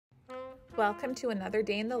Welcome to another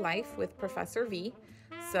day in the life with Professor V.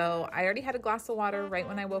 So I already had a glass of water right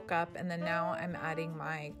when I woke up, and then now I'm adding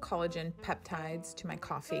my collagen peptides to my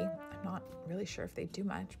coffee. I'm not really sure if they do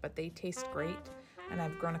much, but they taste great, and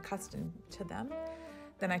I've grown accustomed to them.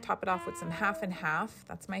 Then I top it off with some half and half.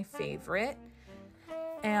 That's my favorite.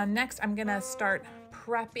 And next I'm gonna start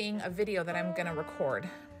prepping a video that I'm gonna record.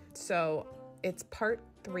 So it's part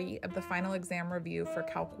 3 of the final exam review for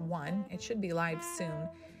Calc 1. It should be live soon.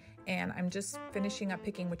 And I'm just finishing up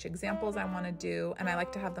picking which examples I want to do, and I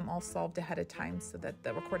like to have them all solved ahead of time so that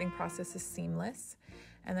the recording process is seamless.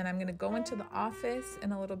 And then I'm going to go into the office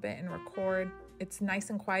in a little bit and record. It's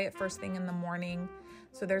nice and quiet first thing in the morning.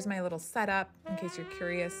 So there's my little setup in case you're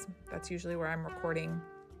curious. That's usually where I'm recording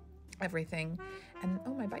everything. And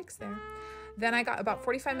oh, my bike's there. Then I got about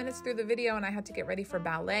 45 minutes through the video and I had to get ready for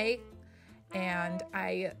ballet. And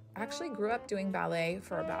I actually grew up doing ballet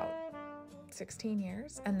for about 16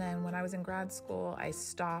 years. And then when I was in grad school, I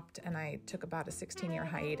stopped and I took about a 16-year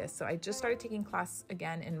hiatus. So I just started taking class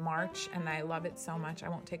again in March and I love it so much. I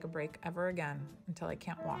won't take a break ever again until I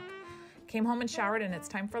can't walk. Came home and showered and it's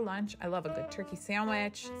time for lunch. I love a good turkey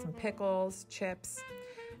sandwich, some pickles, chips.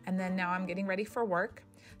 And then now I'm getting ready for work.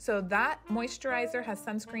 So that moisturizer has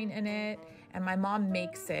sunscreen in it and my mom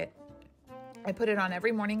makes it. I put it on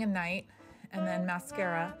every morning and night, and then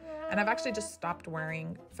mascara. And I've actually just stopped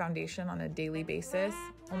wearing foundation on a daily basis,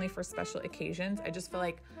 only for special occasions. I just feel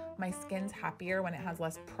like my skin's happier when it has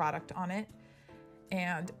less product on it.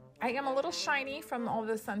 And I am a little shiny from all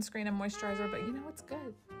the sunscreen and moisturizer, but you know, it's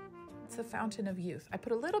good. It's a fountain of youth. I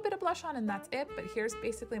put a little bit of blush on and that's it, but here's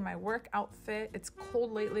basically my work outfit. It's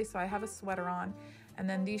cold lately, so I have a sweater on. And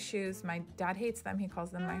then these shoes, my dad hates them. He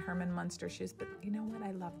calls them my Herman Munster shoes, but you know what?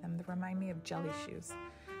 I love them. They remind me of jelly shoes.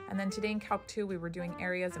 And then today in Calc 2, we were doing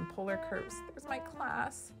areas and polar curves. There's my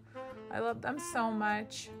class. I love them so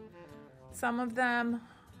much. Some of them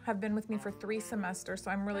have been with me for 3 semesters,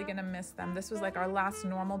 so I'm really gonna miss them. This was like our last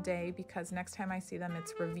normal day because next time I see them,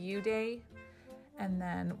 it's review day. And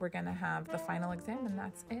then we're gonna have the final exam and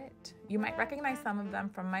that's it. You might recognize some of them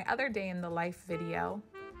from my other day in the life video.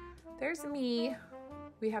 There's me.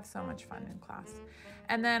 We have so much fun in class.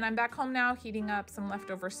 And then I'm back home now heating up some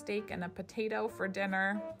leftover steak and a potato for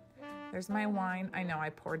dinner. There's my wine. I know I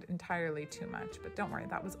poured entirely too much, but don't worry,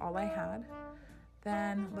 that was all I had.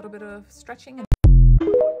 Then a little bit of stretching.